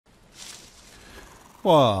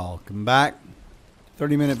Welcome back.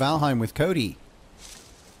 30-minute Valheim with Cody.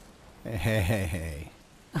 Hey,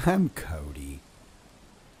 I'm Cody.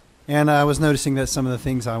 And I was noticing that some of the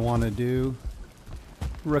things I want to do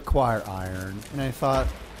require iron. And I thought,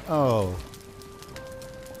 oh,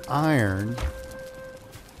 iron.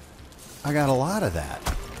 I got a lot of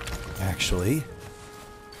that, actually.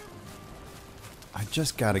 I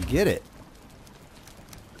just got to get it.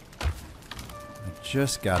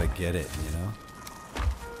 Just got to get it, you know?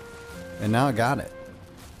 And now I got it.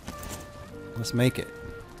 Let's make it.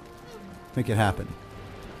 Make it happen.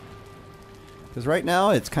 Because right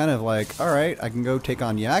now it's kind of like, alright, I can go take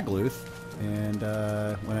on Yagluth. And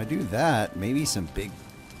when I do that, maybe some big,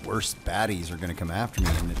 worse baddies are going to come after me.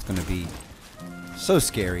 And it's going to be so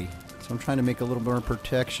scary. So I'm trying to make a little more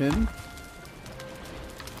protection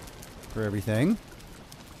for everything.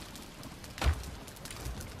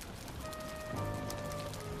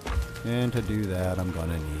 And to do that, I'm going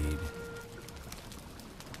to need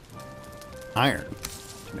iron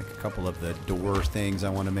to make a couple of the door things I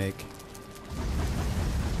want to make.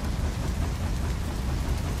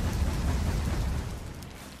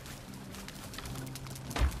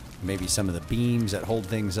 Maybe some of the beams that hold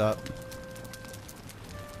things up.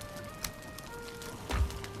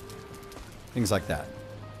 Things like that.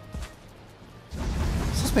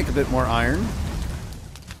 So let's make a bit more iron.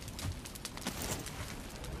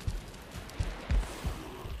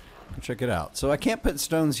 Check it out. So I can't put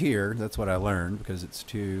stones here. That's what I learned because it's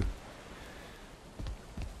too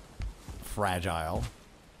fragile.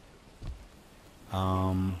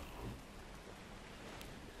 And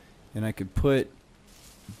I could put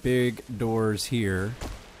big doors here,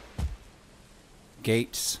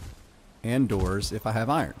 gates and doors if I have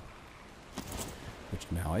iron, which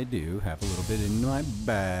now I do have a little bit in my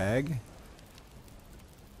bag.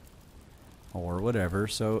 Or whatever.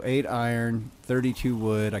 So 8 iron, 32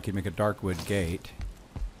 wood. I could make a dark wood gate.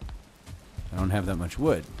 I don't have that much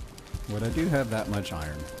wood. But I do have that much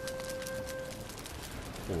iron.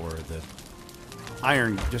 For the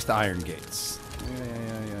iron, just the iron gates.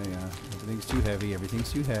 Yeah. Everything's too heavy.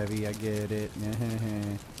 Everything's too heavy. I get it.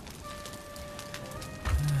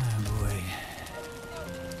 Oh boy.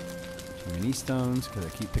 Too many stones because I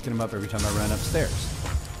keep picking them up every time I run upstairs.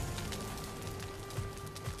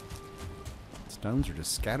 Stones are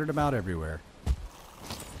just scattered about everywhere.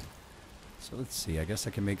 So let's see. I guess I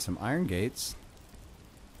can make some iron gates.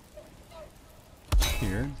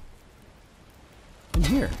 Here. And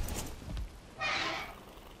here.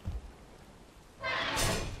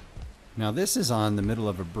 Now this is on the middle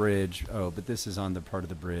of a bridge. Oh, but this is on the part of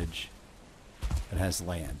the bridge that has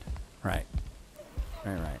land. Right.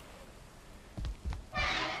 Right.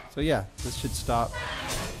 So yeah, this should stop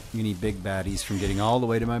any big baddies from getting all the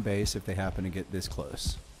way to my base if they happen to get this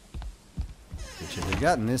close. Which if they've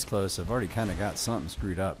gotten this close, I've already kind of got something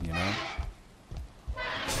screwed up, you know?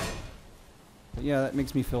 But yeah, that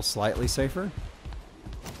makes me feel slightly safer.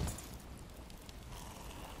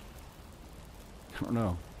 I don't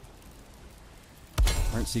know.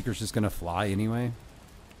 Aren't seekers just going to fly anyway?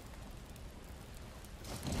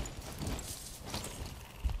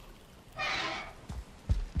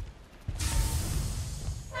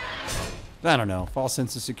 I don't know. False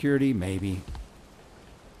sense of security? Maybe.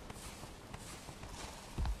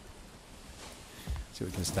 See what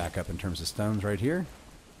we can stack up in terms of stones right here.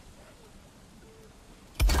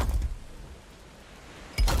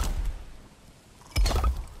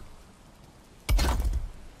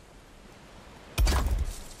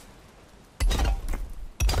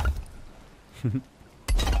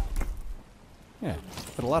 Yeah,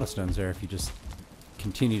 put a lot of stones there if you just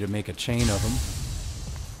continue to make a chain of them.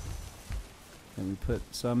 And we put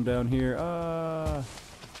some down here.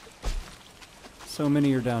 So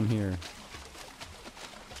many are down here.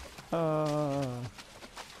 So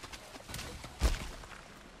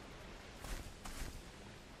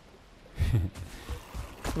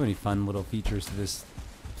many fun little features to this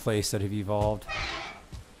place that have evolved.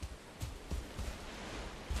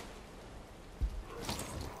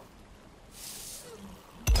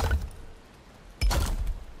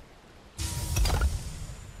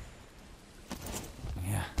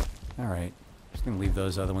 Alright, just gonna leave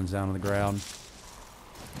those other ones down on the ground.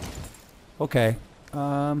 Okay,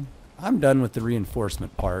 I'm done with the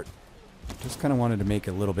reinforcement part. Just kind of wanted to make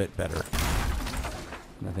it a little bit better.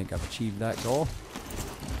 And I think I've achieved that goal.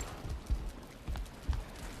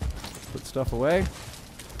 Put stuff away.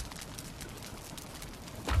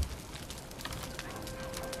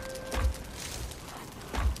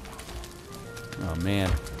 Oh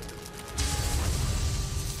man.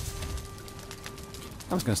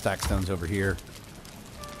 I'm just going to stack stones over here.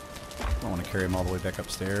 I don't want to carry him all the way back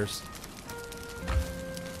upstairs.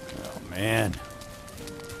 Oh, man.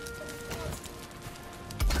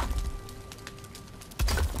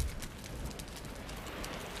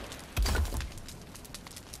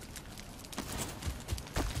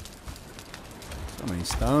 So many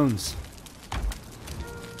stones.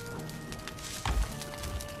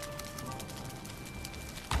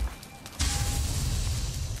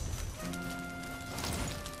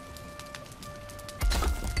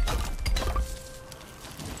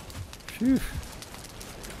 Phew.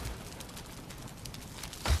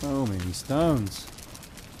 So many stones.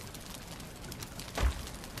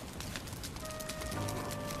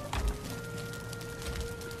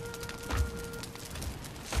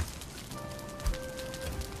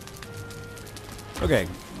 Okay,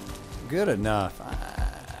 good enough.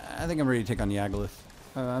 I think I'm ready to take on Yagluth.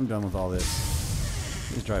 I'm done with all this.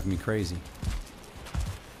 It's driving me crazy.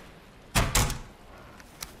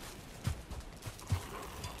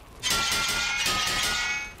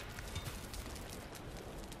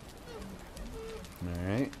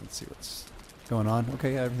 Alright, let's see what's going on.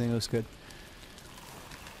 Okay, yeah, everything looks good.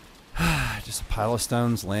 Just a pile of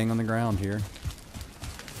stones laying on the ground here.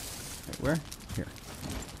 Wait, where? Here.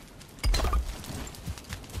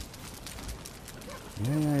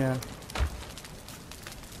 Yeah.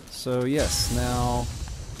 So, yes, now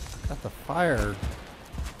got the fire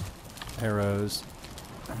arrows.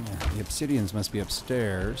 Yeah, the obsidians must be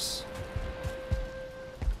upstairs.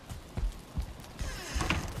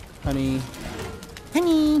 Honey.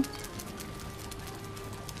 Honey!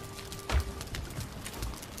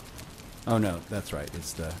 Oh no, that's right.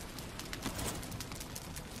 It's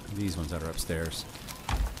these ones that are upstairs.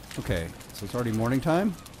 Okay, so it's already morning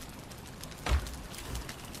time.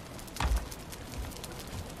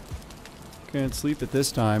 Can't sleep at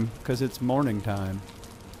this time because it's morning time.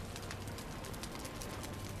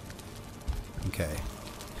 Okay.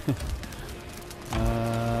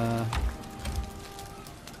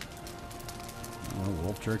 Well,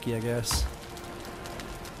 wolf jerky, I guess.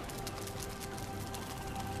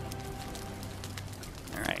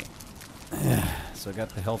 Alright. So I got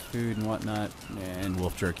the health food and whatnot, and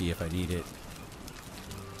wolf jerky if I need it.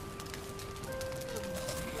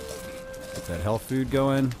 Get that health food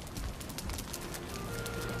going.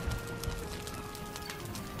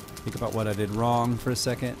 Think about what I did wrong for a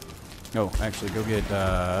second. Oh, actually, go get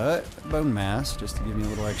bone mass just to give me a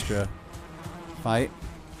little extra fight.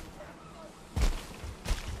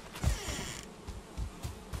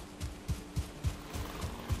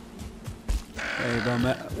 Hey, bone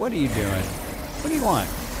mass, what are you doing? What do you want?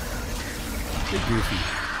 Get goofy.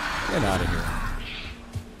 Get out of here.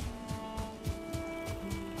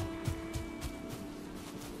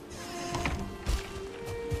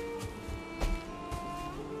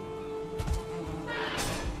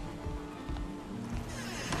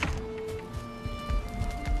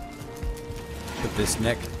 Put this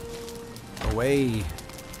neck away.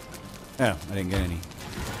 Oh, I didn't get any.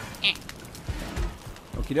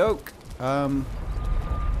 Okie doke. I'm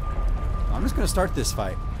just gonna start this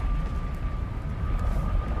fight.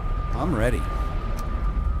 I'm ready.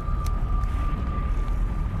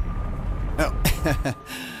 Oh.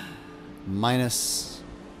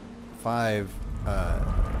 -5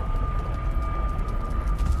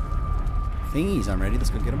 thingies. I'm ready. Let's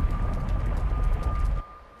go get them.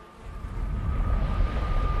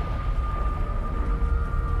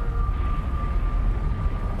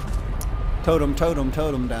 Totem, totem,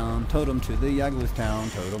 totem down. Totem to the Yagluth town.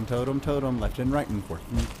 Totem, totem, totem. Left and right and forth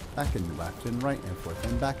and back and left and right and forth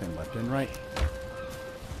and back and left and right.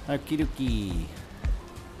 Okie dokie.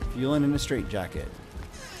 Fueling in a straitjacket.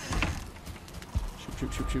 Shoot,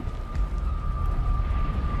 shoot, shoot, shoot.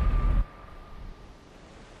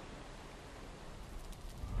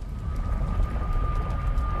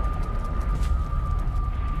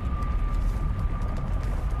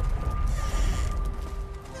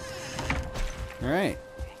 Alright.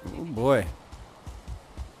 Oh boy.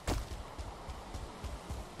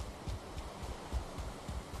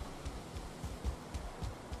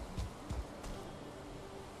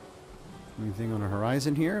 Anything on the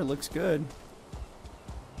horizon here? It looks good.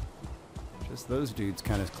 Just those dudes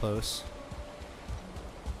kind of close.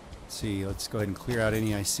 Let's see. Let's go ahead and clear out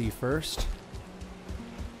any I see first.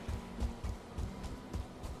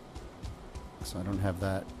 So I don't have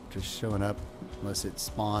that just showing up unless it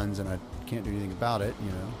spawns and I can't do anything about it, you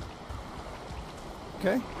know.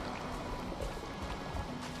 Okay.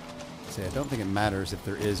 See, I don't think it matters if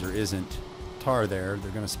there is or isn't tar there.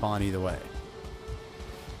 They're going to spawn either way.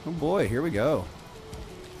 Oh boy, here we go.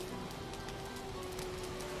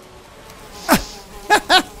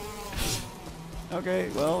 Okay,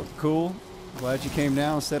 well, cool. Glad you came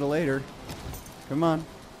now instead of later. Come on.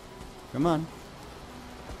 Come on.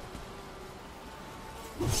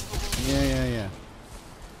 Yeah.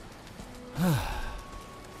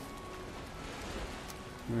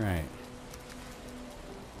 Alright.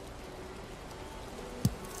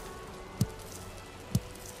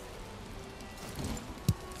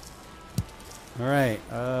 Alright,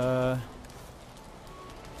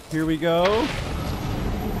 here we go.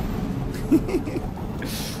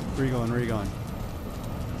 Where are you going? Where are you going?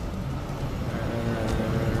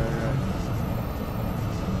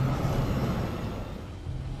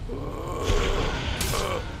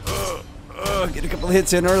 Get a couple of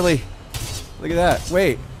hits in early. Look at that.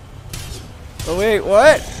 Wait. Oh, wait,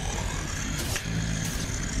 what?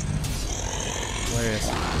 Hilarious.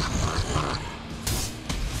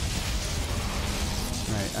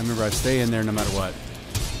 Alright, I remember I stay in there no matter what.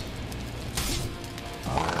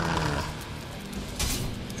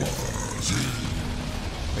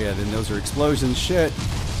 Oh yeah, then those are explosions. Shit.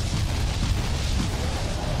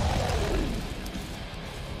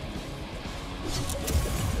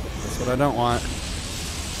 That's what I don't want.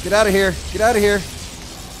 Get out of here. Get out of here.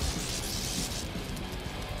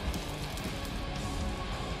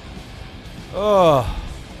 Oh.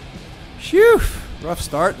 Phew. Rough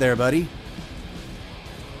start there, buddy.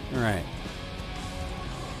 Alright.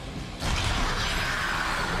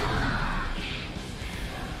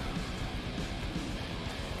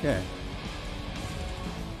 Okay.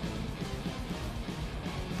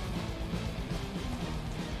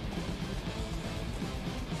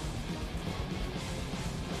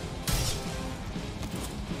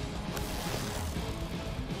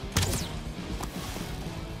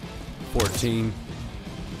 $14.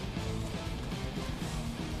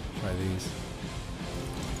 Try these.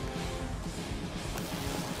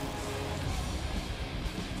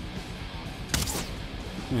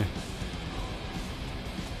 Yeah.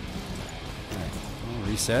 Alright, I'll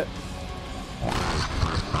reset.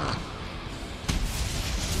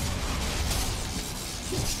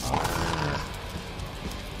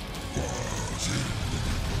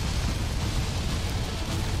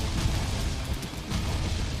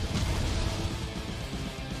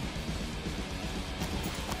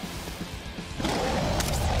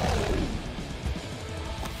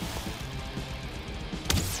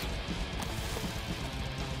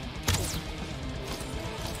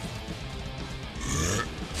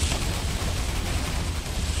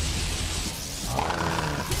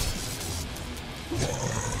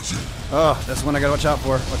 Oh, that's one I gotta watch out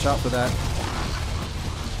for. Watch out for that.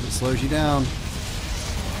 It slows you down.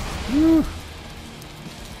 Woo.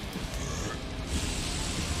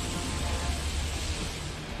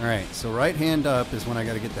 Alright, so right hand up is when I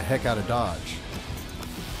gotta get the heck out of dodge.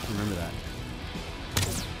 Remember that.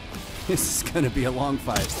 This is gonna be a long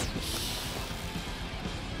fight.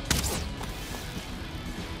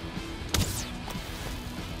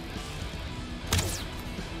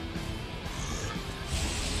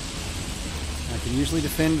 Usually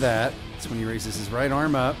defend that. That's when he raises his right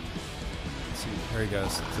arm up. See, there he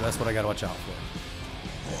goes. So that's what I gotta watch out for.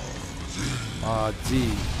 D.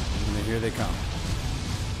 And here they come.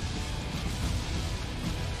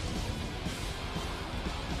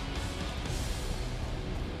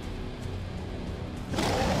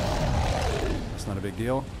 It's not a big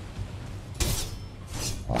deal.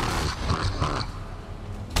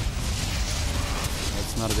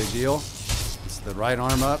 That's not a big deal. The right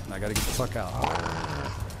arm up, and I gotta get the fuck out.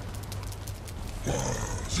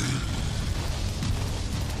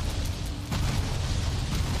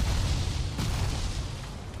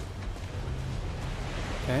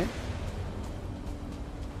 Okay.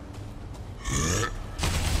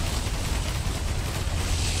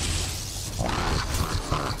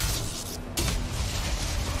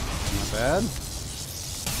 Not bad.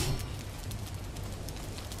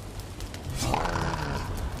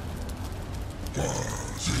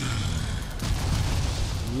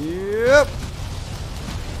 Yep.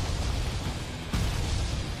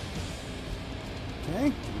 Okay,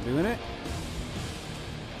 I'm doing it.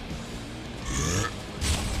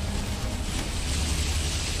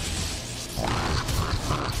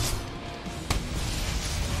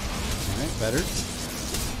 Alright, better.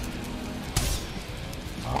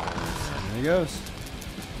 There he goes.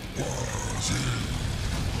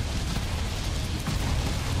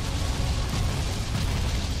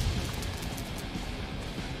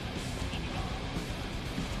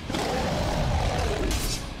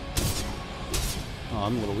 Oh,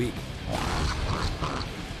 I'm a little weak.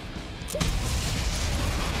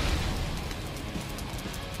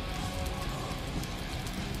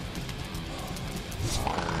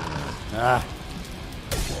 Ah.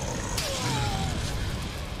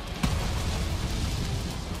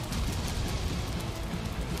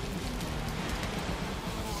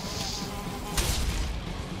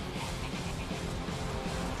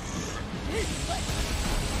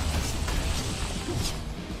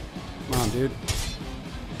 on, dude.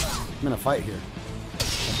 I'm in a fight here.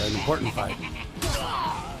 Like an important fight.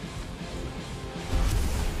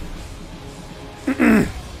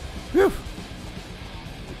 Whew.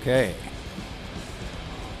 Okay.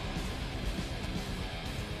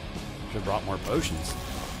 Should have brought more potions.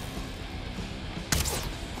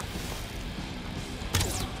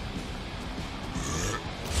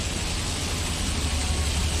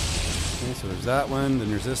 Okay, so there's that one, then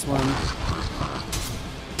there's this one.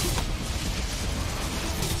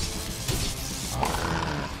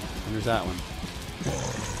 And there's that one.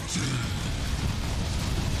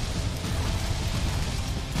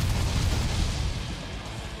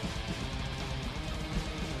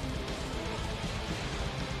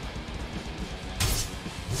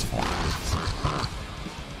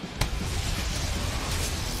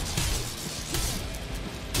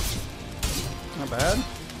 Not bad.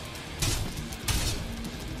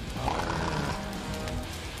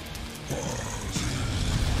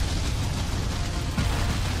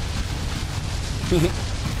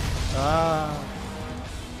 Alright,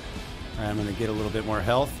 I'm going to get a little bit more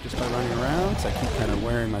health just by running around, so I keep kind of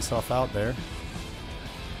wearing myself out there.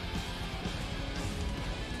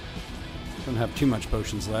 Don't have too much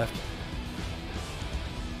potions left.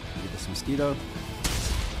 Get this mosquito.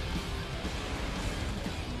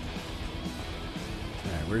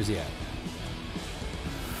 Alright, where's he at?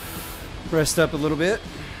 Rest up a little bit.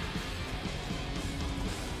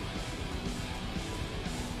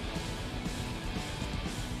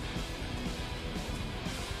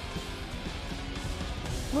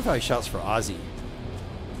 I love how he shouts for Ozzy.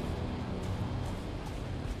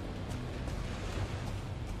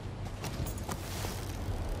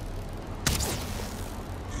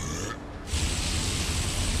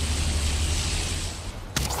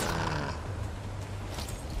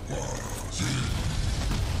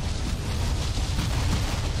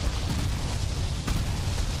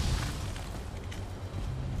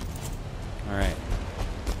 All right.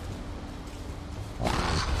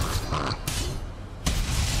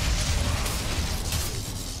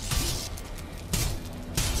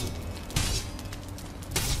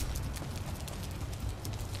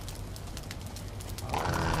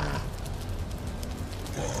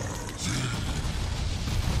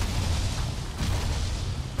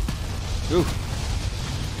 Ooh.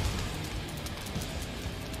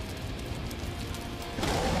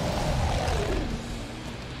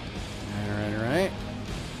 Alright.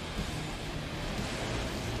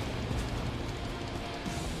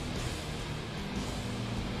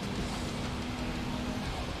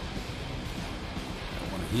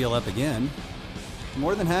 I want to heal up again.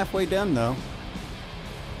 More than halfway done, though.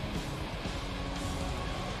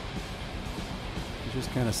 He's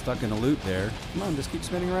just kind of stuck in a loop there. Come on, just keep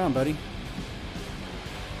spinning around, buddy.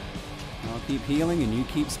 I'll keep healing and you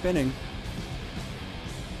keep spinning.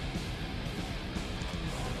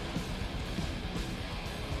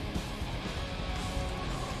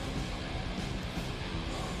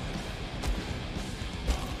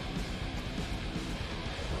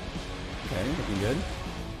 Okay, looking good.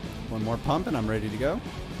 One more pump and I'm ready to go.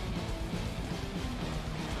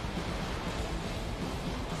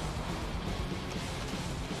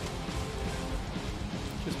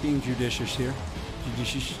 Just being judicious here.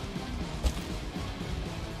 Judicious.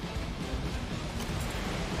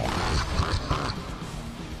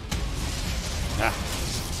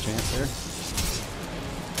 Chance there.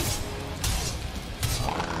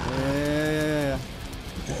 Yeah.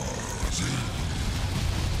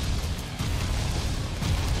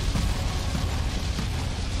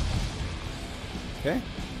 Okay.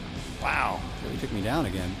 Wow. Really took me down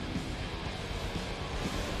again.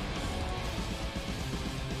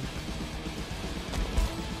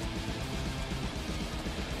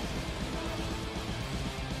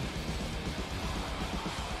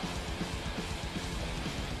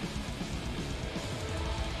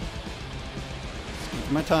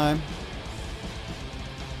 My time.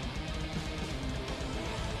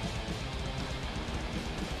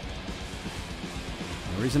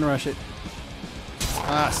 No reason to rush it.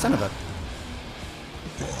 Ah, son of a...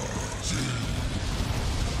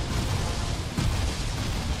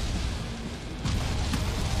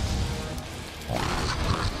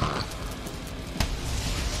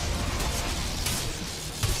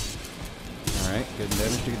 Alright, good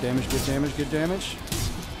damage, good damage, good damage, good damage.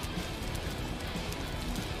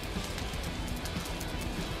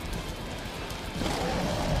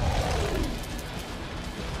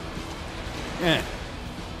 Yeah.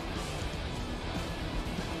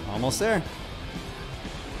 Almost there.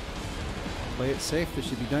 Play it safe. This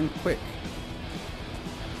should be done quick.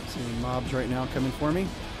 See any mobs right now coming for me?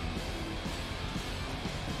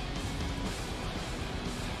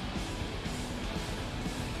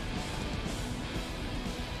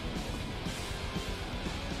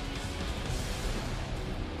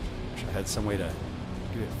 had some way to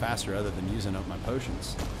do it faster other than using up my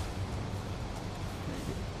potions. Okay,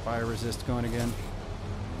 get fire resist going again.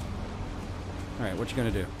 Alright, what you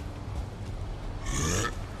gonna do?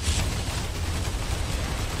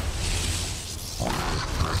 Alright.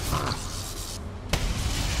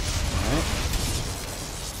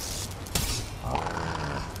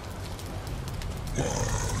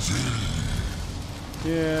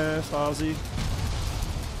 Yes, Ozzy.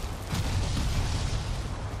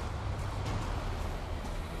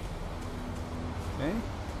 Okay.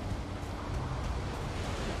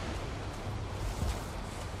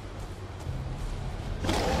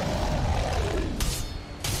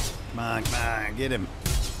 Come on, get him.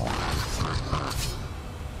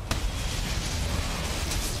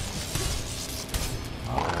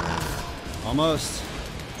 Almost.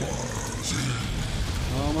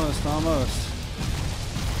 Almost.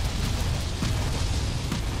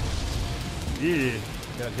 Yeah,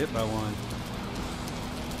 got hit by one.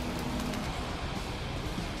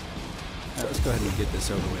 Alright, let's go ahead and get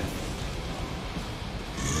this over with.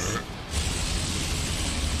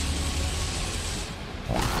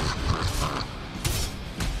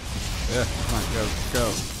 Yeah, come on,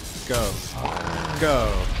 go.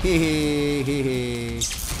 Hee hee.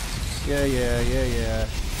 Yeah.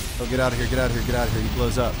 Oh, get out of here. He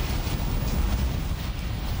blows up.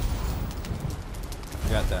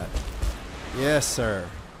 Got that. Yes, sir.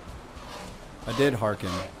 I did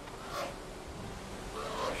hearken.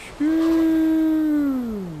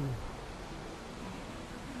 Shoo.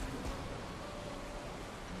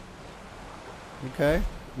 Okay.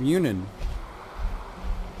 Munin.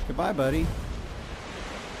 Goodbye, buddy.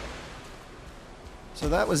 So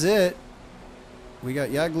that was it. We got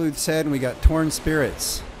Yagluth's head and we got torn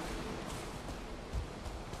spirits.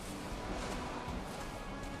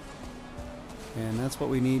 And that's what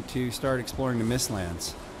we need to start exploring the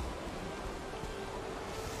Mistlands.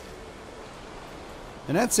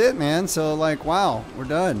 And that's it, man. So, like, wow, we're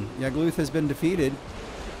done. Yagluth has been defeated.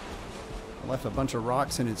 Left a bunch of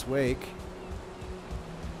rocks in its wake.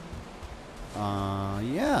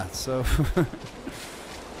 Yeah, so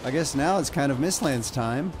I guess now it's kind of Mistlands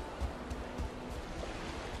time.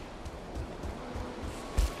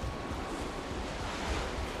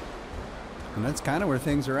 And that's kind of where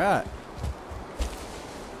things are at.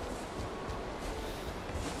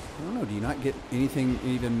 I don't know, do you not get anything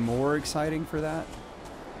even more exciting for that?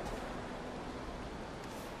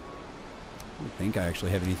 I don't think I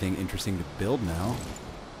actually have anything interesting to build now.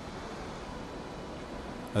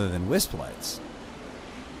 Other than wisp lights.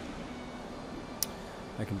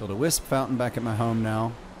 I can build a wisp fountain back at my home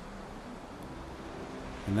now.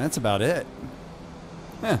 And that's about it.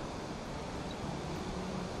 Huh.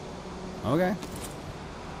 Okay.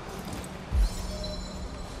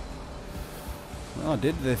 Well, I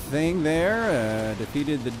did the thing there,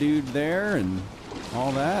 defeated the dude there and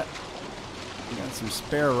all that. We got some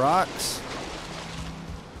spare rocks.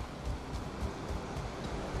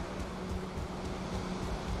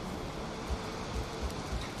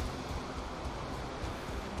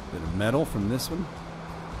 Bit of metal from this one.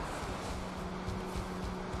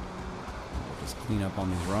 We'll just clean up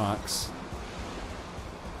on these rocks.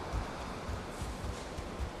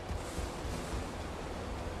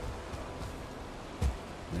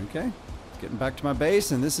 Okay, getting back to my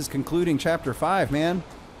base, and this is concluding chapter 5, man.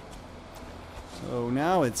 So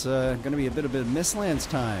now it's going to be a bit of Mistlands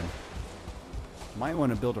time. Might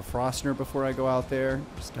want to build a Frostner before I go out there,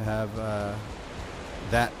 just to have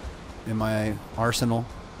that in my arsenal.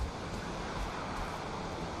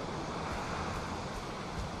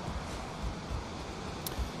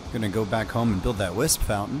 Gonna go back home and build that wisp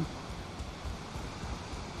fountain.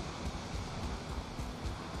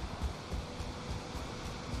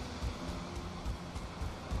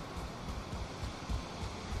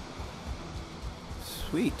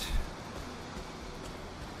 Sweet.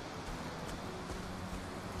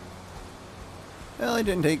 Well, it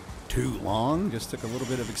didn't take too long. Just took a little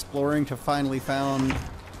bit of exploring to finally find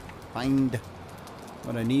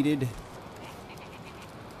what I needed.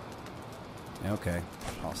 Okay,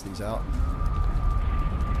 toss these out.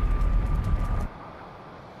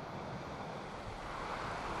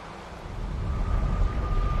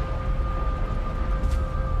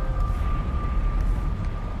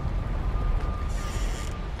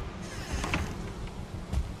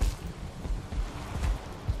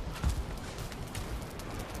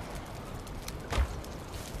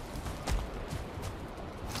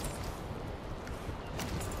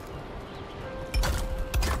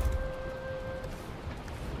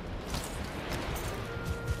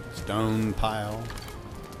 Stone pile.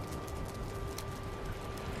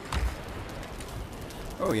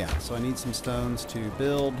 Oh yeah, so I need some stones to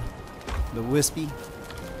build the wispy.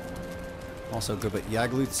 Also go put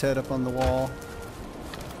Yagluth's head up on the wall.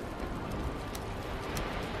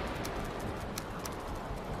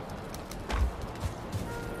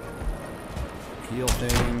 Heal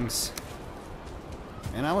things.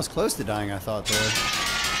 And I was close to dying, I thought, there.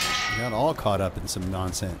 I got all caught up in some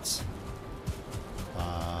nonsense.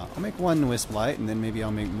 I'll make one wisp light, and then maybe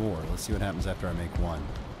I'll make more. Let's see what happens after I make one.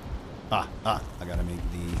 I gotta make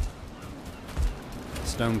the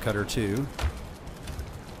stone cutter too.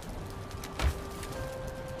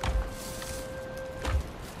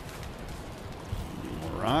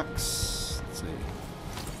 More rocks. Let's see.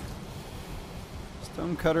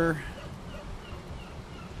 Stone cutter.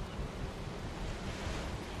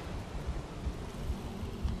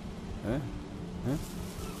 Huh?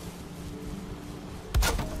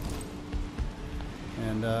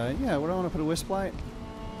 And yeah, what do I want to put a wisp light?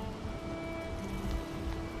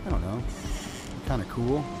 I don't know. Kind of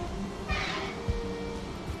cool.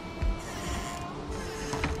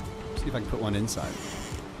 See if I can put one inside.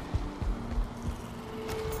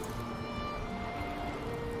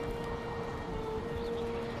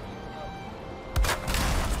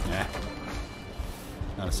 Yeah.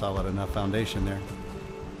 Not a solid enough foundation there.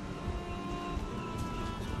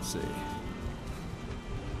 Let's see.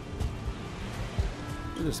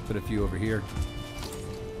 We'll just put a few over here.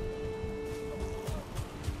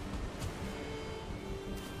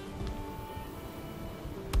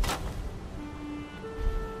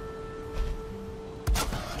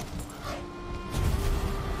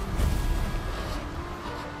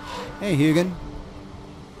 Hey, Hugin.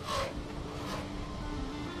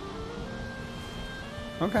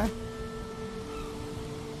 Okay.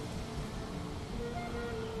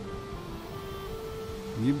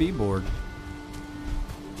 You be bored.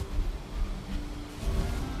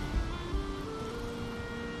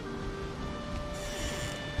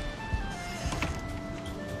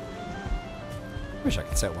 Wish I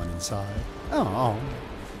could set one inside. Oh.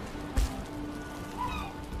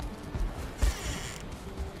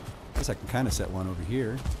 Guess I can kind of set one over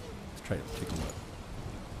here. Let's try to take a look.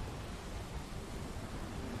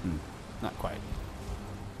 Not quite.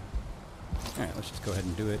 Alright, let's just go ahead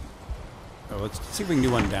and do it. Oh, let's see if we can do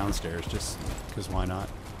one downstairs, just because why not?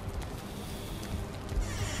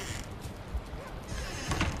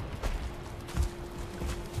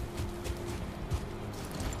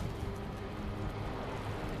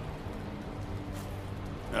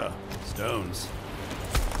 Stones.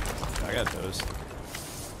 I got those.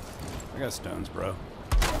 I got stones, bro.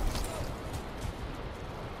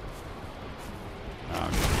 Oh, I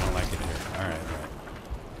don't like it here. Alright,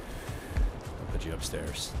 I'll put you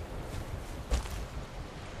upstairs.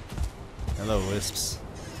 Hello, wisps.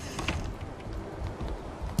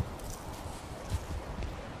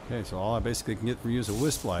 Okay, so all I basically can get from you is a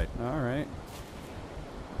wisp light. Alright.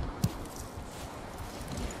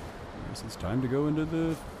 Guess it's time to go into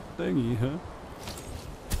the thingy, huh?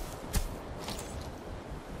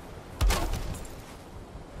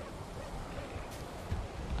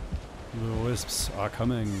 The wisps are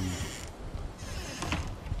coming.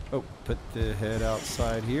 Oh, put the head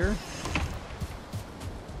outside here.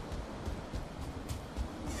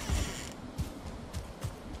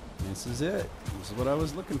 This is it. This is what I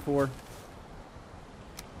was looking for.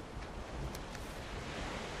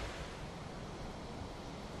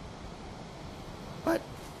 What?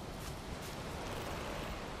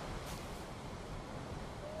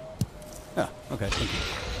 Oh, okay, thank you.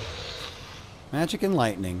 Magic and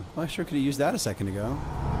lightning. Well, I sure could have used that a second ago.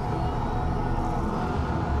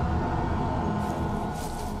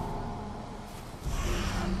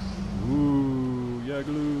 Ooh,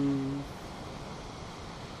 Yagluth.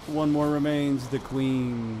 One more remains, the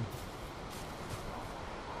queen.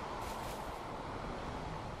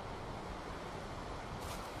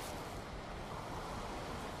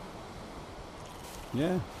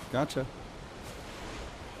 Yeah, gotcha.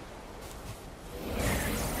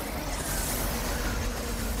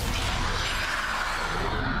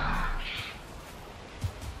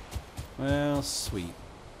 Well, sweet.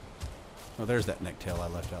 Oh, there's that necktail I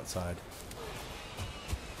left outside.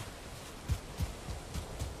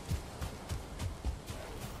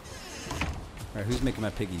 Alright, who's making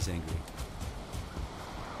my piggies angry?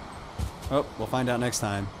 Oh, we'll find out next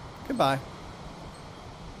time. Goodbye.